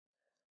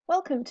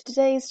Welcome to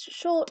today's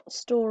short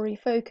story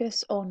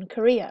focus on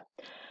Korea.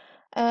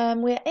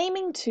 We're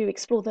aiming to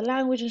explore the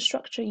language and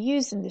structure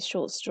used in this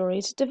short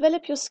story to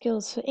develop your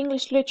skills for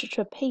English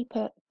Literature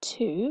Paper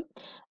 2,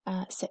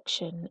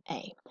 Section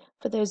A,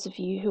 for those of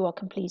you who are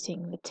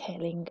completing the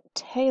Telling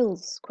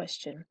Tales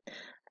question.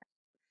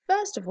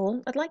 First of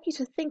all, I'd like you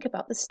to think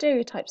about the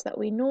stereotypes that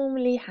we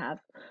normally have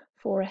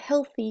for a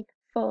healthy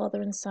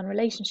father and son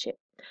relationship.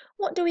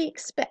 What do we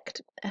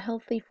expect a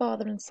healthy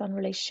father and son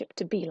relationship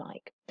to be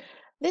like?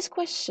 This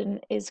question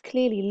is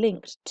clearly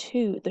linked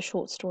to the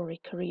short story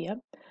Korea,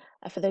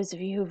 for those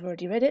of you who've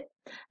already read it,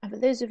 and for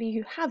those of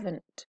you who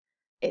haven't,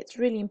 it's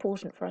really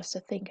important for us to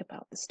think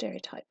about the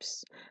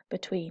stereotypes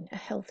between a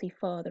healthy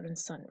father and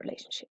son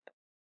relationship.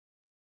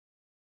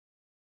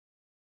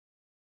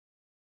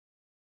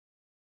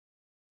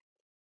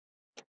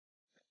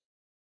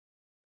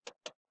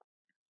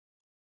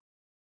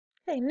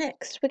 Okay,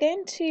 next we're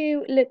going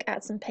to look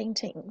at some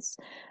paintings.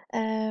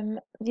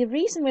 The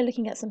reason we're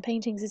looking at some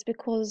paintings is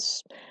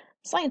because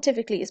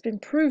scientifically it's been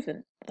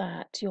proven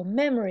that your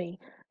memory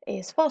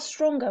is far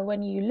stronger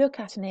when you look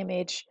at an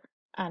image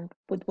and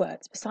with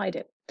words beside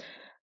it.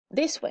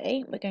 This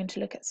way, we're going to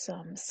look at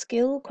some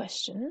skill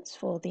questions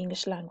for the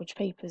English language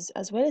papers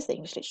as well as the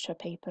English literature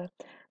paper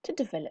to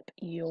develop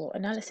your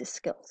analysis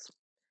skills.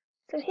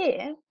 So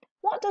here,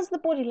 what does the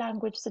body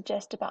language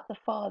suggest about the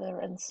father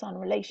and son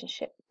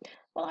relationship?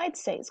 Well, I'd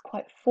say it's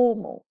quite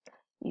formal.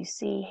 You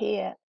see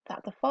here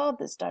that the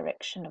father's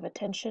direction of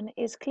attention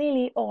is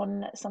clearly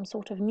on some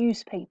sort of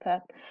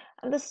newspaper,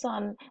 and the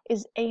son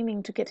is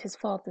aiming to get his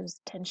father's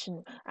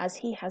attention as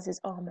he has his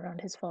arm around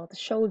his father's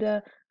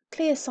shoulder.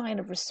 Clear sign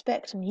of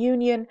respect and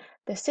union.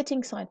 They're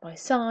sitting side by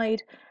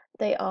side.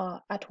 They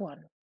are at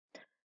one.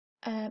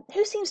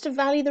 Who seems to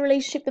value the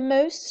relationship the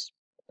most?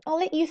 I'll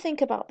let you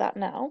think about that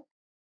now,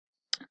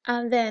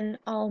 and then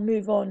I'll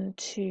move on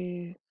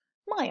to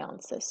my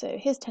answer. So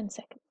here's 10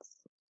 seconds.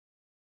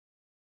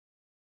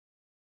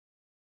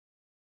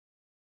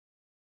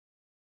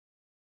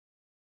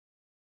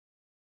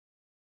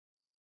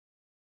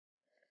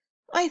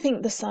 I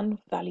think the son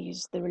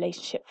values the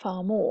relationship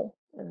far more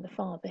than the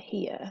father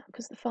here,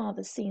 because the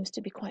father seems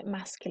to be quite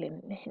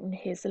masculine in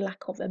his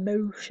lack of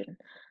emotion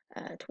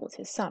towards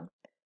his son.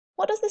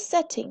 What does the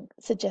setting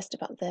suggest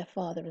about their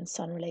father and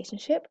son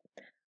relationship?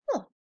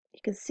 Well, you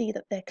can see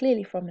that they're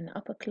clearly from an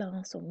upper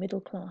class or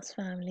middle class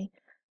family.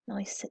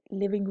 Nice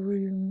living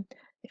room,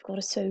 they've got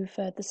a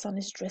sofa, the son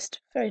is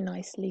dressed very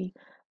nicely.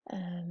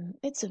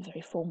 It's a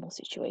very formal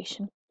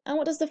situation. And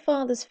what does the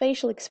father's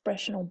facial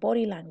expression or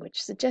body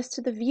language suggest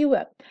to the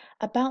viewer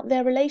about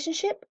their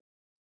relationship?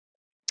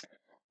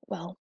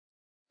 Well,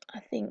 I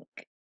think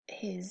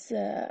his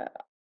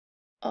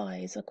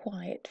eyes are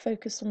quite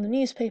focused on the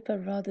newspaper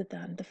rather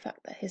than the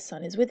fact that his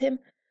son is with him.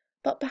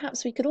 But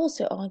perhaps we could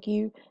also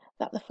argue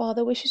that the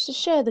father wishes to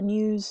share the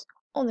news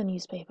on the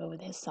newspaper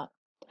with his son.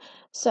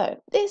 So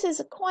this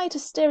is quite a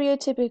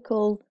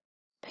stereotypical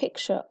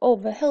picture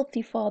of a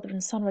healthy father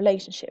and son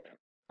relationship,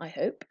 I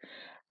hope.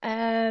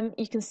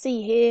 You can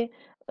see here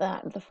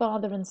that the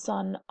father and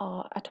son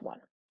are at one.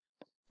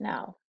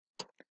 Now,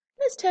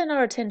 let's turn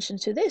our attention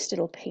to this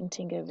little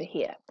painting over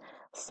here.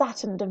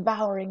 Saturn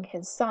Devouring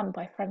His Son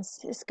by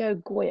Francisco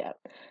Goya.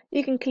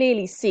 You can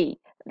clearly see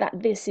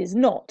that this is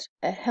not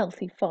a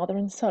healthy father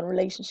and son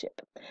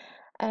relationship.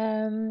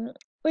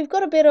 We've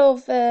got a bit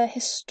of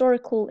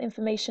historical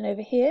information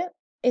over here.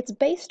 It's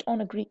based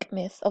on a Greek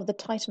myth of the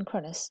Titan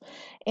Cronus,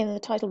 in the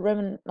title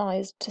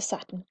Romanized to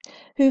Saturn,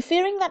 who,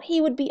 fearing that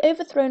he would be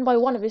overthrown by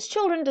one of his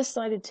children,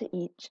 decided to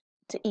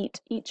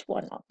eat each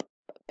one up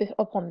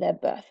upon their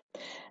birth.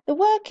 The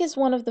work is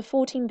one of the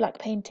 14 black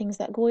paintings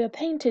that Goya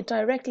painted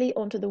directly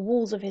onto the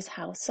walls of his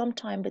house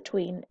sometime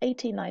between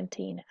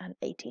 1819 and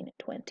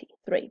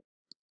 1823.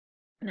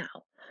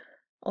 Now,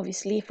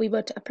 obviously, if we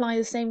were to apply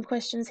the same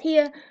questions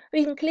here,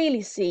 we can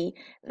clearly see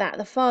that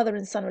the father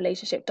and son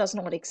relationship does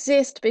not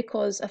exist,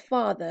 because a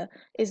father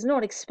is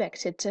not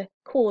expected to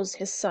cause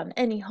his son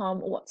any harm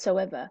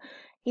whatsoever.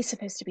 He's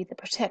supposed to be the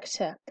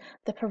protector,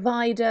 the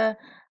provider,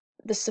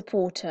 the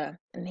supporter.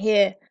 And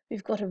here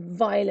we've got a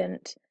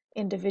violent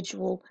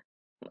individual,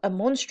 a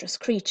monstrous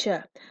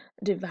creature,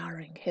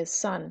 devouring his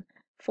son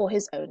for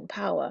his own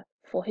power,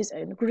 for his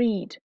own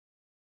greed.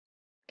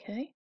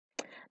 Okay?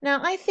 Now,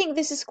 I think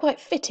this is quite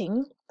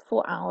fitting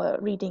for our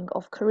reading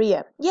of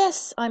Korea.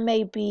 Yes, I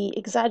may be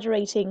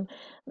exaggerating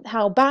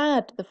how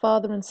bad the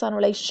father and son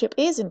relationship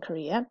is in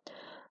Korea,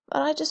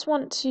 but I just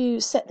want to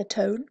set the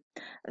tone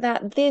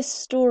that this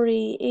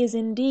story is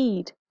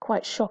indeed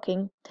quite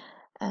shocking.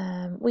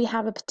 We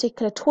have a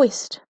particular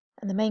twist,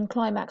 and the main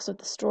climax of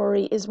the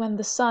story is when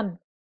the son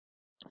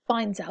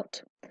finds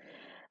out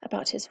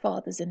about his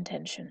father's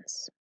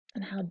intentions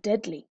and how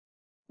deadly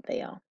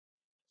they are.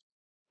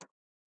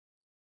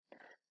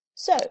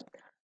 So,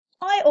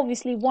 I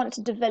obviously want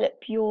to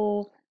develop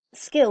your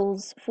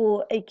skills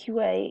for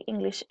AQA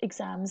English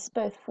exams,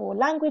 both for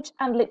language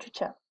and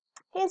literature.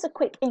 Here's a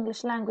quick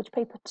English language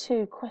paper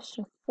 2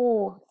 question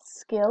 4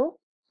 skill.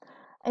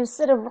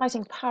 Instead of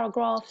writing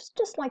paragraphs,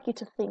 just like you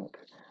to think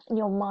in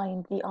your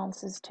mind the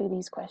answers to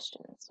these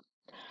questions.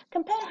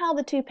 Compare how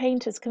the two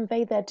painters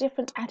convey their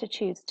different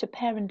attitudes to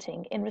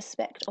parenting in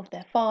respect of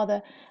their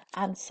father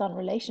and son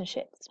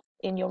relationships.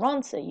 In your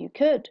answer, you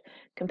could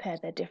compare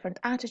their different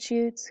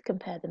attitudes,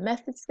 compare the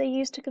methods they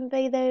use to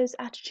convey those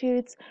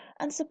attitudes,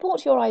 and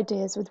support your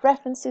ideas with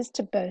references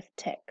to both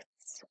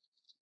texts.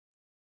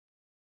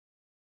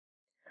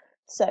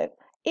 So,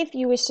 if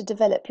you wish to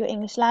develop your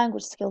English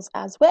language skills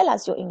as well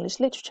as your English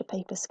literature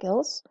paper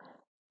skills,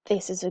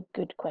 this is a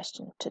good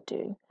question to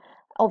do.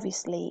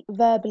 Obviously,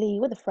 verbally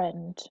with a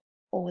friend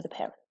or with a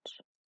parent.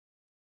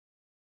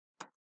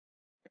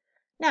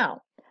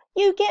 Now,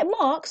 you get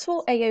marks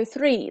for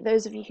AO3.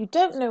 Those of you who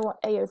don't know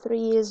what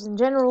AO3 is in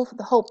general for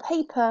the whole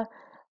paper,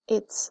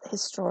 it's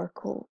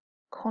historical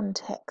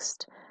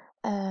context.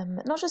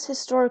 Not just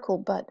historical,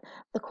 but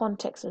the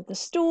context of the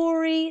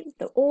story,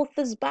 the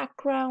author's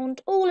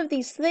background, all of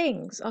these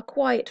things are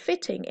quite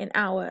fitting in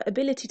our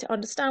ability to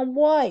understand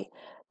why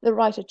the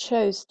writer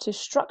chose to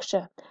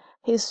structure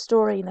his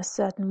story in a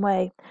certain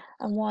way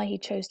and why he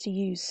chose to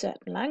use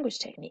certain language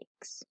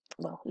techniques,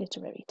 well,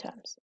 literary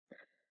terms.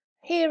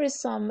 Here is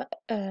some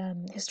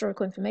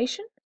historical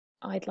information.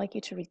 I'd like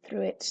you to read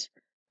through it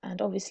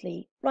and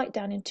obviously write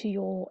down into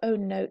your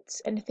own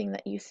notes anything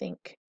that you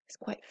think is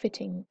quite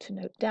fitting to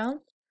note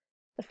down.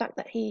 The fact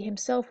that he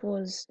himself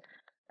was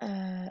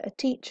a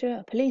teacher,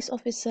 a police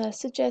officer,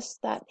 suggests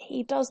that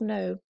he does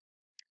know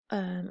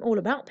all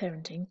about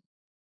parenting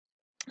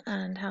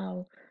and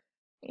how,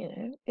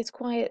 it's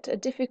quite a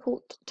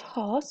difficult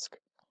task,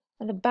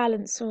 and the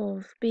balance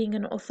of being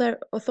an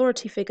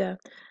authority figure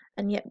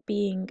and yet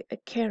being a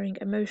caring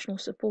emotional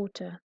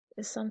supporter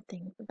is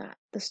something that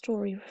the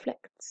story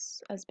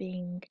reflects as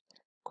being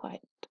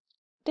quite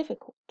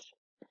difficult.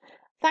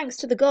 Thanks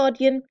to The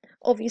Guardian,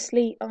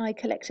 obviously, I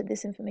collected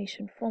this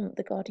information from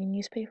the Guardian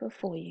newspaper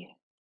for you.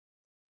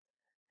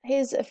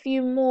 Here's a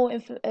few more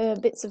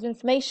bits of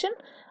information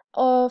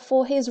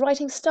for his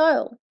writing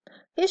style.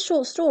 His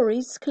short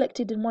stories,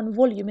 collected in one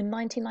volume in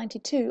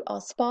 1992, are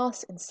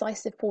sparse,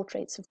 incisive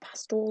portraits of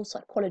pastoral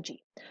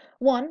psychology.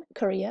 One,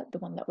 Korea, the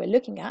one that we're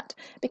looking at,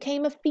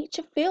 became a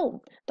feature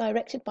film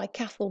directed by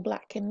Cathal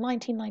Black in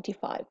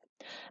 1995.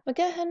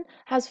 McGahan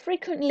has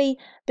frequently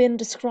been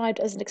described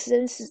as an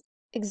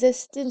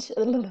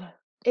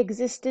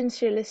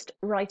existentialist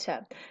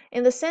writer,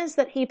 in the sense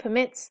that he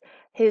permits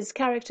his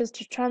characters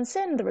to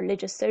transcend the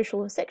religious,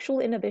 social, and sexual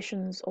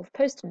inhibitions of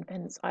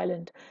post-independence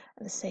Ireland,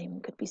 and the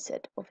same could be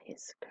said of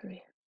his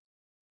career.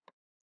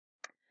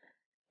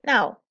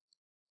 Now,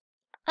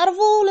 out of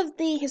all of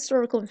the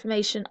historical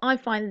information, I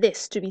find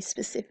this to be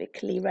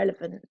specifically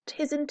relevant.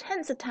 His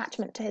intense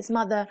attachment to his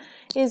mother,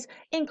 his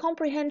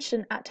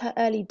incomprehension at her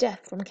early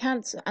death from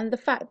cancer, and the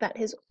fact that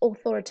his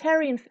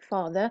authoritarian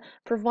father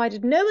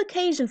provided no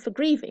occasion for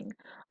grieving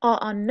are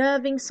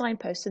unnerving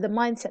signposts to the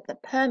mindset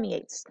that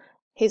permeates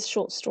his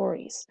short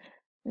stories.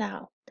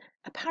 Now,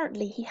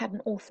 apparently he had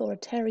an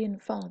authoritarian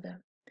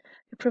father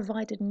who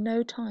provided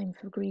no time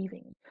for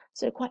grieving.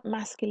 So quite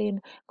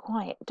masculine,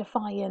 quite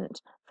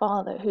defiant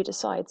father who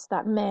decides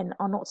that men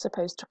are not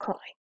supposed to cry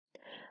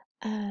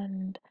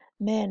and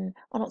men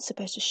are not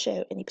supposed to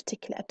show any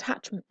particular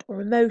attachment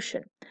or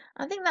emotion.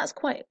 I think that's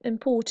quite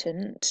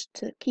important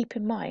to keep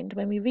in mind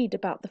when we read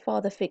about the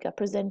father figure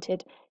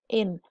presented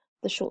in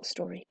the short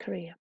story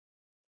Korea.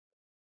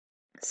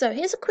 So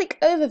here's a quick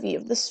overview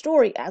of the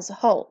story as a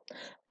whole.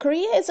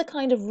 Korea is a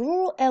kind of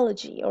rural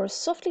elegy or a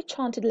softly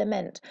chanted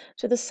lament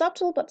to the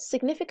subtle but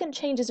significant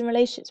changes in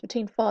relations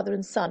between father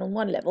and son on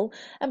one level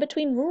and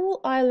between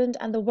rural Ireland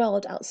and the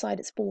world outside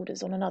its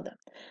borders on another.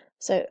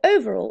 So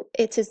overall,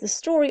 it is the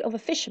story of a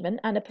fisherman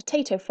and a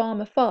potato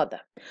farmer father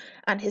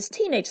and his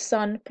teenage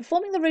son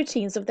performing the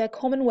routines of their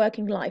common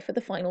working life for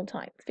the final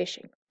time,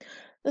 fishing.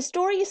 The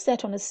story is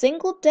set on a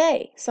single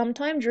day,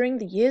 sometime during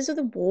the years of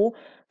the war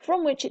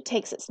from which it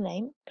takes its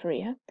name,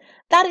 Korea,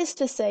 that is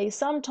to say,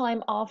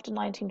 sometime after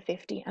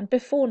 1950 and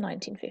before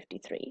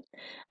 1953,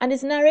 and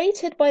is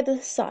narrated by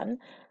the son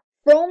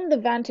from the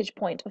vantage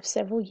point of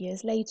several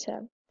years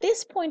later.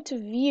 This point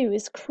of view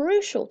is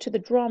crucial to the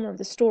drama of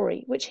the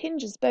story, which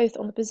hinges both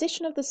on the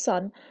position of the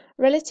son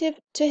relative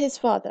to his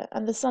father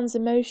and the son's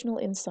emotional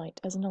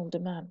insight as an older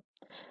man.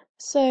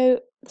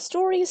 So, the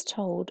story is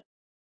told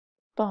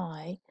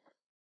by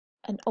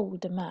an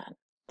older man,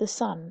 the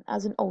son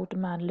as an older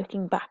man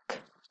looking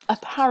back,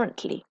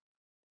 apparently.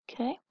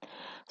 Okay,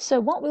 so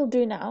what we'll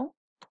do now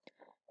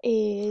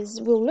is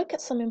we'll look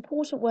at some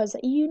important words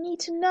that you need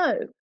to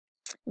know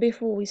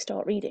before we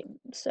start reading.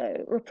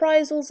 So,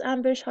 reprisals,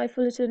 ambush,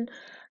 highfalutin,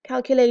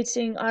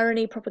 calculating,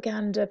 irony,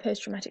 propaganda,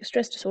 post-traumatic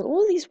stress disorder,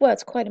 all these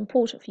words are quite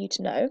important for you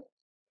to know.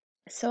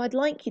 So I'd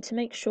like you to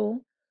make sure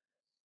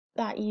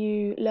that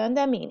you learn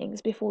their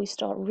meanings before we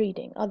start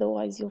reading,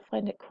 otherwise you'll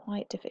find it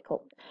quite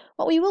difficult.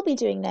 What we will be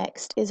doing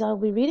next is I'll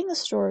be reading the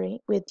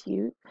story with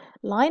you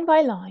line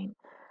by line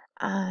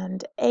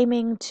and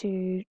aiming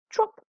to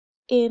drop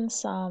in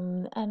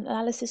some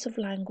analysis of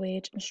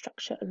language and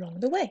structure along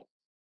the way.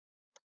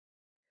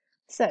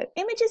 So,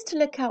 images to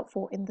look out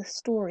for in the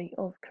story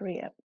of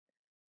Korea.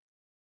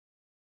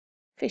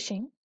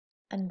 Fishing,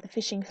 and the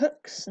fishing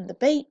hooks and the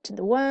bait and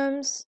the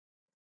worms,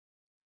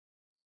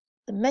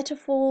 the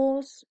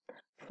metaphors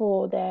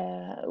for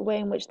the way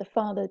in which the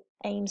father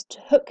aims to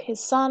hook his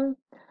son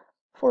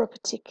for a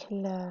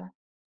particular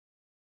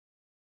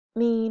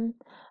mean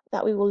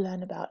that we will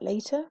learn about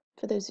later,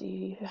 for those of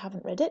you who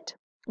haven't read it.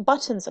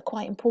 Buttons are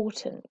quite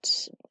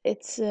important.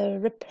 It's a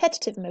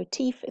repetitive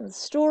motif in the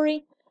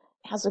story.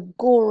 It has a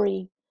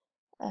gory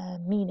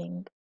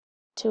meaning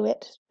to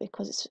it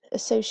because it's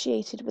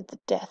associated with the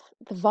death,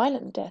 the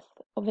violent death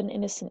of an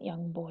innocent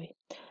young boy,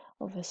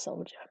 of a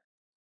soldier.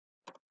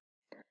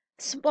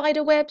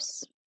 Spider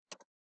webs,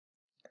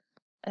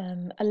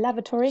 a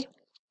lavatory,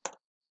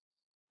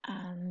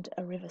 and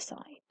a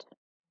riverside.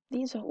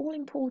 These are all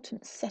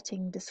important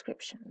setting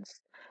descriptions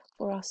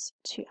for us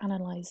to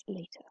analyse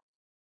later.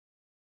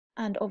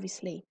 And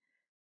obviously,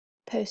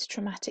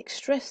 post-traumatic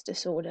stress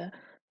disorder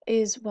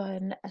is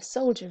when a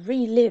soldier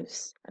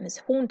relives and is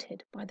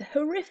haunted by the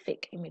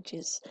horrific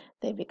images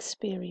they've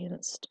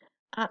experienced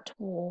at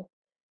war.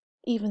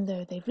 Even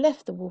though they've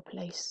left the war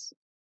place,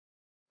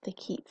 they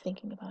keep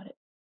thinking about it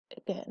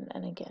again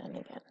and again and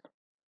again.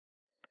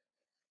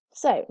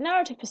 So,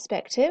 narrative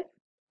perspective.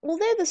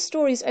 Although the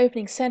story's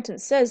opening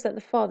sentence says that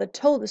the father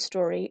told the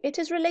story, it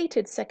is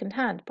related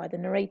second-hand by the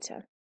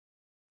narrator.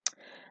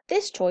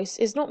 This choice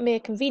is not mere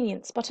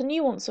convenience, but a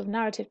nuance of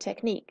narrative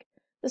technique.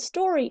 The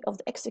story of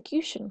the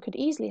execution could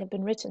easily have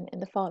been written in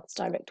the father's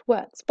direct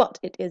words, but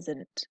it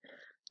isn't.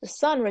 The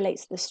son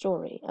relates the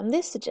story, and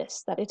this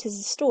suggests that it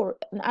is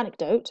an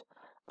anecdote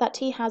that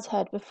he has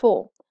heard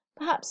before,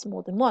 perhaps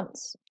more than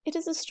once. It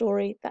is a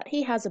story that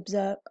he has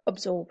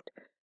absorbed.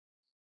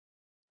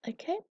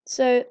 Okay,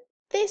 so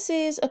this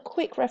is a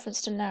quick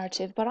reference to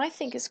narrative, but I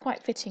think it's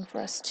quite fitting for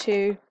us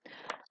to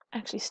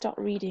actually start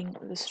reading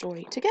the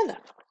story together.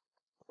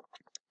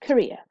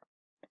 Korea.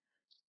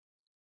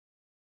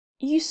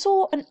 You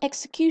saw an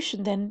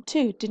execution then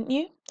too, didn't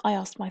you? I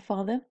asked my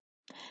father,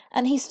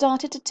 and he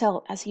started to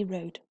tell as he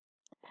rode.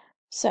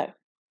 So,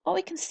 what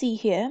we can see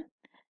here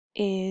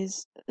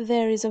is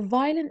there is a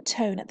violent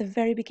tone at the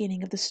very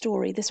beginning of the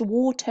story, this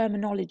war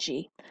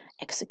terminology,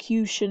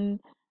 execution,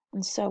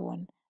 and so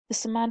on. The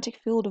semantic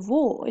field of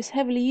war is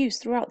heavily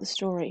used throughout the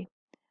story.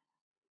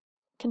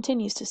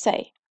 Continues to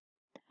say,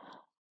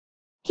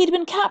 he'd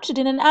been captured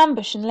in an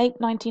ambush in late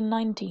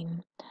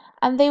 1919,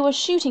 and they were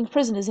shooting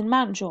prisoners in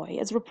Mountjoy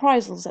as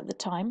reprisals at the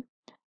time.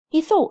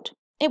 He thought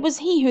it was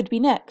he who'd be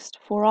next,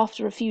 for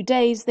after a few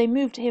days they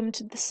moved him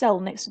to the cell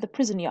next to the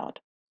prison yard.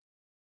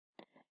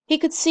 He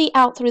could see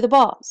out through the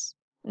bars.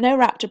 No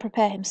rap to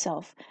prepare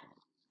himself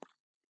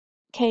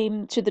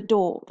came to the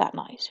door that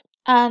night,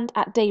 and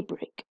at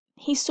daybreak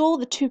he saw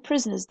the two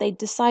prisoners they'd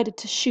decided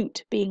to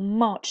shoot being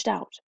marched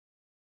out.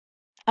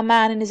 A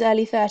man in his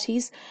early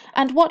 30s,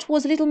 and what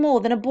was little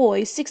more than a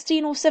boy,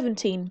 16 or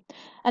 17,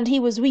 and he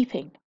was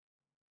weeping.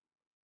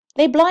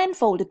 They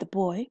blindfolded the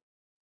boy,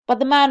 but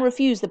the man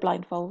refused the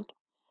blindfold.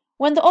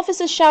 When the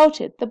officer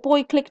shouted, the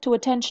boy clicked to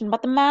attention,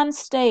 but the man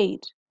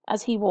stayed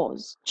as he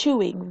was,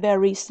 chewing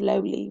very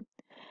slowly.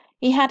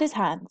 He had his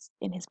hands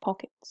in his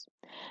pockets.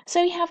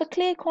 So you have a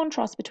clear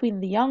contrast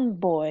between the young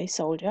boy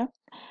soldier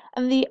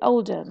and the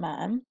older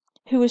man,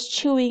 who was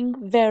chewing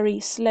very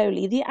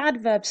slowly. The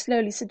adverb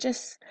slowly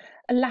suggests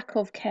a lack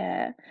of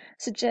care,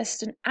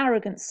 suggests an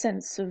arrogant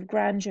sense of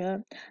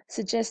grandeur,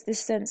 suggests this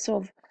sense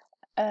of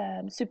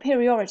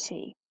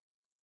superiority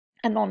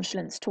and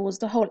nonchalance towards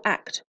the whole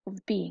act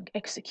of being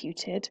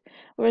executed,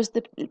 whereas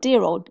the dear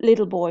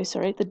little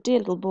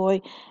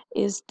boy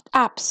is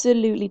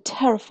absolutely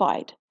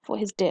terrified for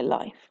his dear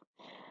life.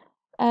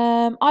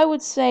 I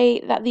would say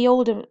that the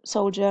older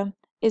soldier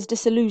is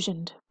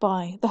disillusioned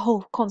by the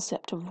whole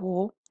concept of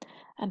war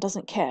and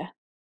doesn't care.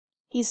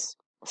 He's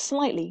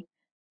slightly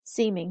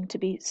seeming to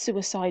be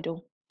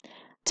suicidal.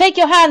 "Take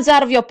your hands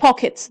out of your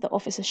pockets!" the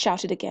officer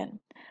shouted again.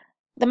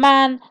 The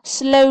man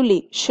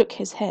slowly shook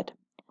his head.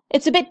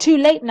 "It's a bit too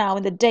late now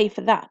in the day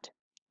for that,"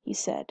 he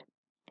said.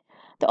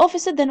 The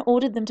officer then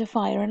ordered them to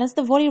fire, and as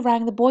the volley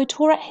rang, the boy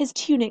tore at his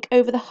tunic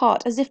over the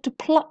heart as if to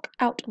pluck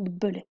out the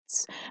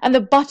bullets, and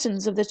the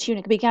buttons of the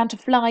tunic began to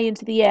fly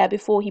into the air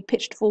before he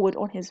pitched forward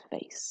on his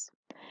face.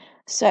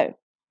 So,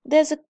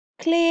 there's a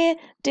clear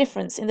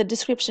difference in the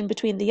description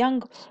between the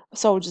young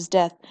soldier's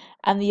death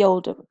and the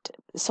older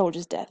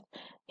soldier's death.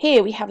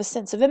 Here we have a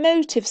sense of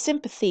emotive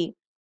sympathy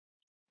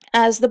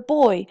as the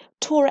boy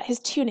tore at his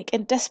tunic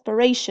in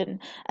desperation,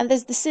 and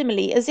there's the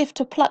simile, as if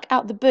to pluck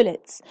out the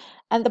bullets,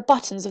 and the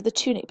buttons of the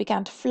tunic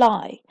began to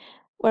fly,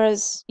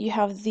 whereas you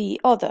have the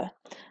other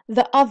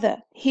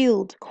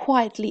heeled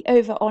quietly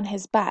over on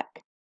his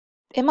back.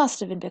 It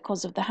must have been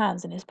because of the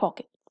hands in his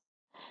pockets.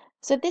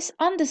 So this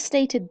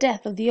understated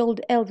death of the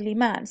old elderly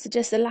man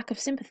suggests a lack of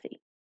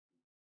sympathy.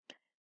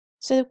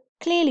 So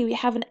clearly we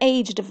have an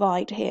age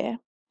divide here,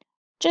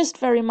 just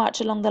very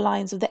much along the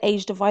lines of the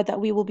age divide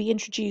that we will be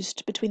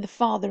introduced between the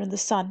father and the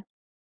son.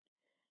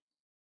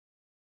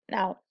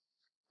 Now,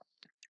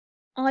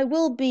 I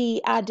will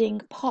be adding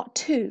part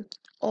 2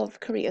 of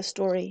Korea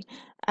Story,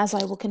 as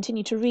I will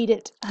continue to read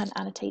it and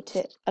annotate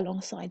it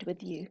alongside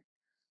with you.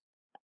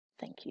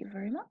 Thank you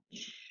very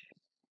much.